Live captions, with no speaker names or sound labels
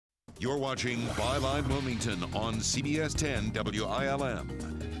You're watching Byline Wilmington on CBS 10 WILM.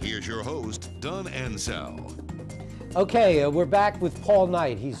 Here's your host, Don Ansell. Okay, we're back with Paul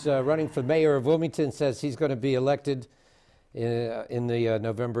Knight. He's running for mayor of Wilmington, says he's going to be elected in the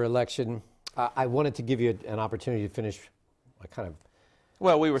November election. I wanted to give you an opportunity to finish. I kind of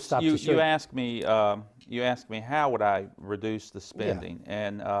you asked me how would I reduce the spending,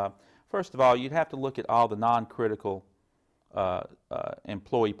 and first of all, you'd have to look at all the non-critical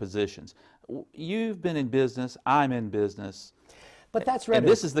employee positions. You've been in business, I'm in business. But that's right. And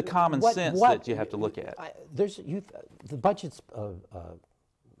this is the common sense that you have to look at. The budget's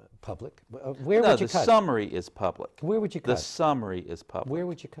public. Where would you cut? The summary is public. Where would you cut? The summary is public. Where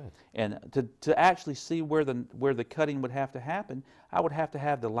would you cut? And to actually see where the cutting would have to happen, I would have to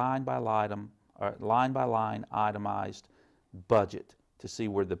have the line by line itemized budget to see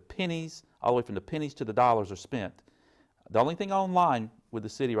where the pennies, all the way from the pennies to the dollars, are spent. The only thing online with the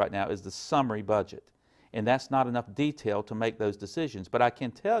city right now is the summary budget. And that's not enough detail to make those decisions. But I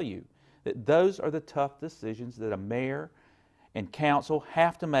can tell you that those are the tough decisions that a mayor and council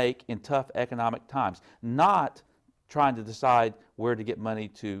have to make in tough economic times. Not trying to decide where to get money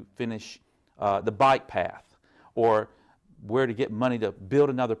to finish the bike path or where to get money to build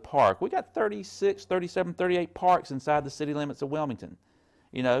another park. We got 36, 37, 38 parks inside the city limits of Wilmington.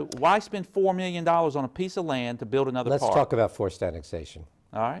 You know, why spend $4 million on a piece of land to build another park? Let's talk about forced annexation.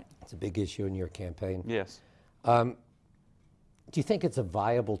 All right. It's a big issue in your campaign. Yes. Do you think it's a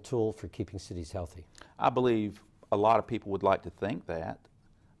viable tool for keeping cities healthy? I believe a lot of people would like to think that.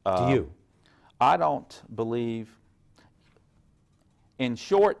 Do you? I don't believe. In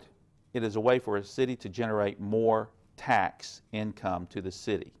short, it is a way for a city to generate more tax income to the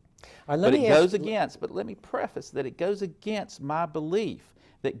city. But it goes against, but let me preface that it goes against my belief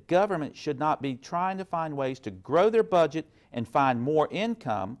that government should not be trying to find ways to grow their budget and find more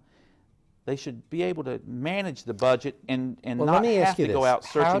income. They should be able to manage the budget and not have to go out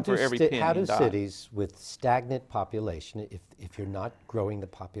searching for every penny. How do cities with stagnant population, if you're not growing the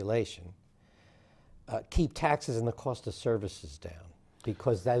population, keep taxes and the cost of services down?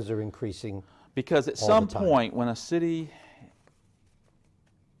 Because those are increasing. Because at some point when a city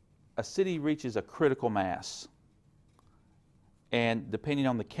reaches a critical mass, and depending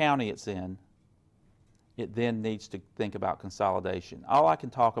on the county it's in, it then needs to think about consolidation. All I can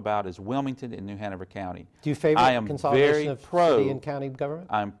talk about is Wilmington and New Hanover County. Do you favor consolidation of city and county government?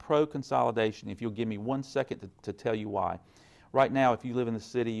 I'm pro-consolidation. If you'll give me 1 second to tell you why. Right now, if you live in the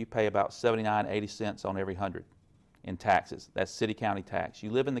city, you pay about 79, 80 cents on every 100 in taxes. That's city-county tax. You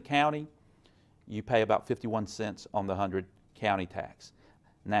live in the county, you pay about 51 cents on the 100 county tax.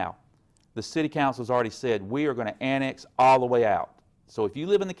 Now, the city council has already said we are going to annex all the way out. So if you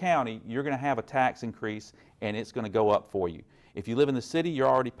live in the county, you're going to have a tax increase and it's going to go up for you. If you live in the city, you're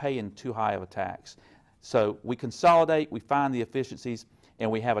already paying too high of a tax. So we consolidate, we find the efficiencies,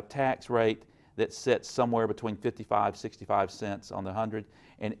 and we have a tax rate that sits somewhere between 55, 65 cents on the 100,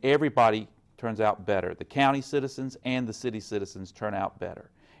 and everybody turns out better. The county citizens and the city citizens turn out better.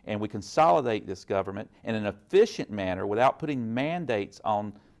 And we consolidate this government in an efficient manner without putting mandates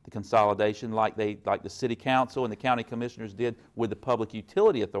on the consolidation like the city council and the county commissioners did with the public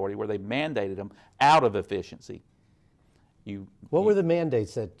utility authority, where they mandated them out of efficiency. What were the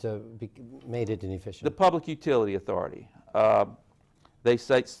mandates that made it inefficient? The public utility authority. They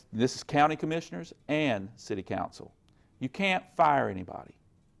say this is county commissioners and city council. You can't fire anybody.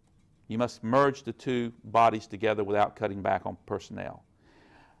 You must merge the two bodies together without cutting back on personnel.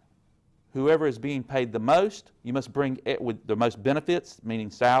 Whoever is being paid the most, you must bring it with the most benefits, meaning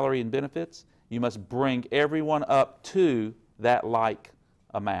salary and benefits. You must bring everyone up to that like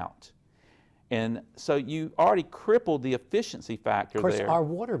amount. And so you already crippled the efficiency factor there. Of course, our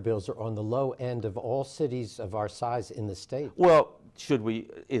water bills are on the low end of all cities of our size in the state. Well,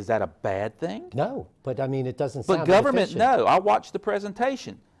 is that a bad thing? No, but I mean, it doesn't sound But government, inefficient. no. I watched the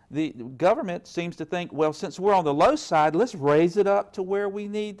presentation. The government seems to think, well, since we're on the low side, let's raise it up to where we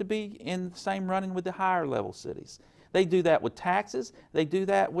need to be in the same running with the higher level cities. They do that with taxes. They do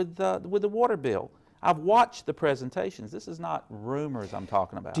that with the water bill. I've watched the presentations. This is not rumors I'm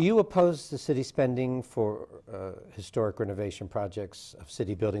talking about. Do you oppose the city spending for historic renovation projects of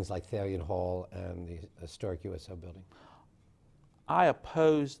city buildings like Thalian Hall and the historic USO building? I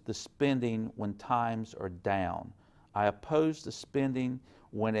oppose the spending when times are down. I oppose the spending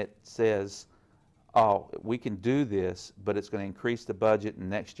when it says, oh, we can do this, but it's going to increase the budget, and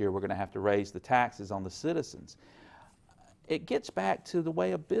next year we're going to have to raise the taxes on the citizens. It gets back to the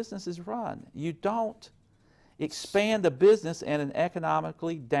way a business is run. You don't, expand the business in an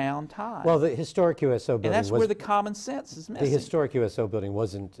economically down time. Well, the historic USO building and that's where the common sense is missing. The historic USO building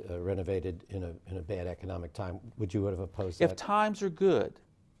wasn't renovated in a bad economic time. Would you have opposed that? If times are good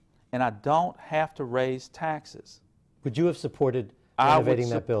and I don't have to raise taxes, would you have supported renovating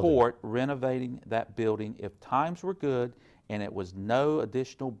that building? I would support renovating that building if times were good and it was no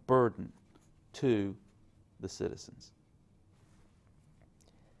additional burden to the citizens.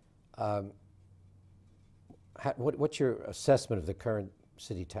 What's your assessment of the current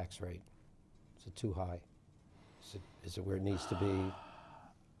city tax rate? Is it too high? Is it where it needs to be?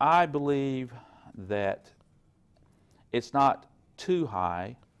 I believe that it's not too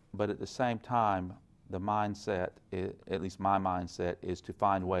high, but at the same time, the mindset, at least my mindset, is to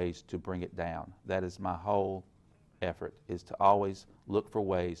find ways to bring it down. That is my whole effort, is to always look for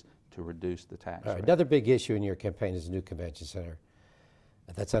ways to reduce the tax rate. Another big issue in your campaign is the new convention center.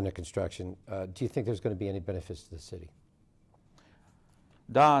 That's under construction. Do you think there's going to be any benefits to the city?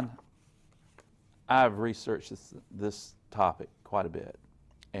 Don, I've researched this topic quite a bit,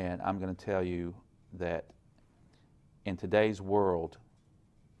 and I'm going to tell you that in today's world,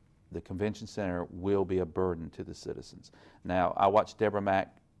 the convention center will be a burden to the citizens. Now, I watched Deborah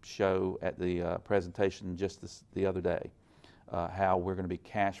Mack's show at the presentation just the other day, how we're going to be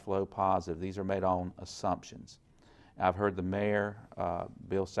cash flow positive. These are made on assumptions. I've heard the mayor,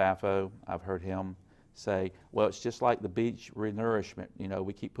 Bill Saffo, I've heard him say, well, it's just like the beach renourishment. You know,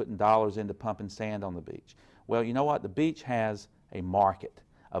 we keep putting dollars into pumping sand on the beach. Well, you know what? The beach has a market,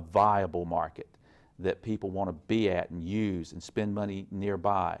 a viable market that people want to be at and use and spend money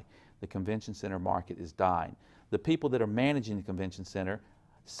nearby. The convention center market is dying. The people that are managing the convention center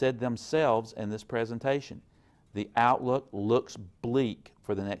said themselves in this presentation, the outlook looks bleak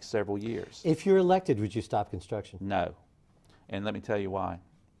for the next several years. If you're elected, would you stop construction? No. And let me tell you why.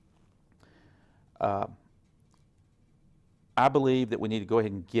 I believe that we need to go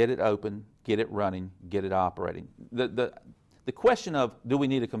ahead and get it open, get it running, get it operating. The question of do we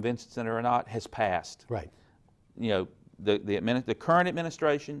need a convention center or not has passed. Right. You know, the current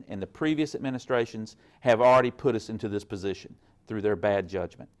administration and the previous administrations have already put us into this position through their bad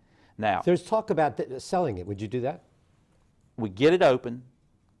judgment. Now, there's talk about selling it. Would you do that? We get it open,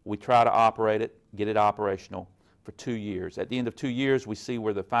 we try to operate it, get it operational for 2 years. At the end of 2 years, we see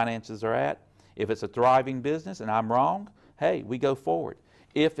where the finances are at. If it's a thriving business and I'm wrong, hey, we go forward.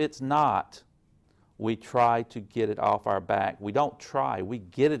 If it's not, we try to get it off our back. We don't try, we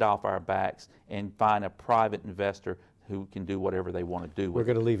get it off our backs and find a private investor who can do whatever they want to do with it.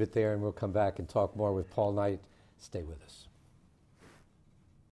 We're going to leave it there and we'll come back and talk more with Paul Knight. Stay with us.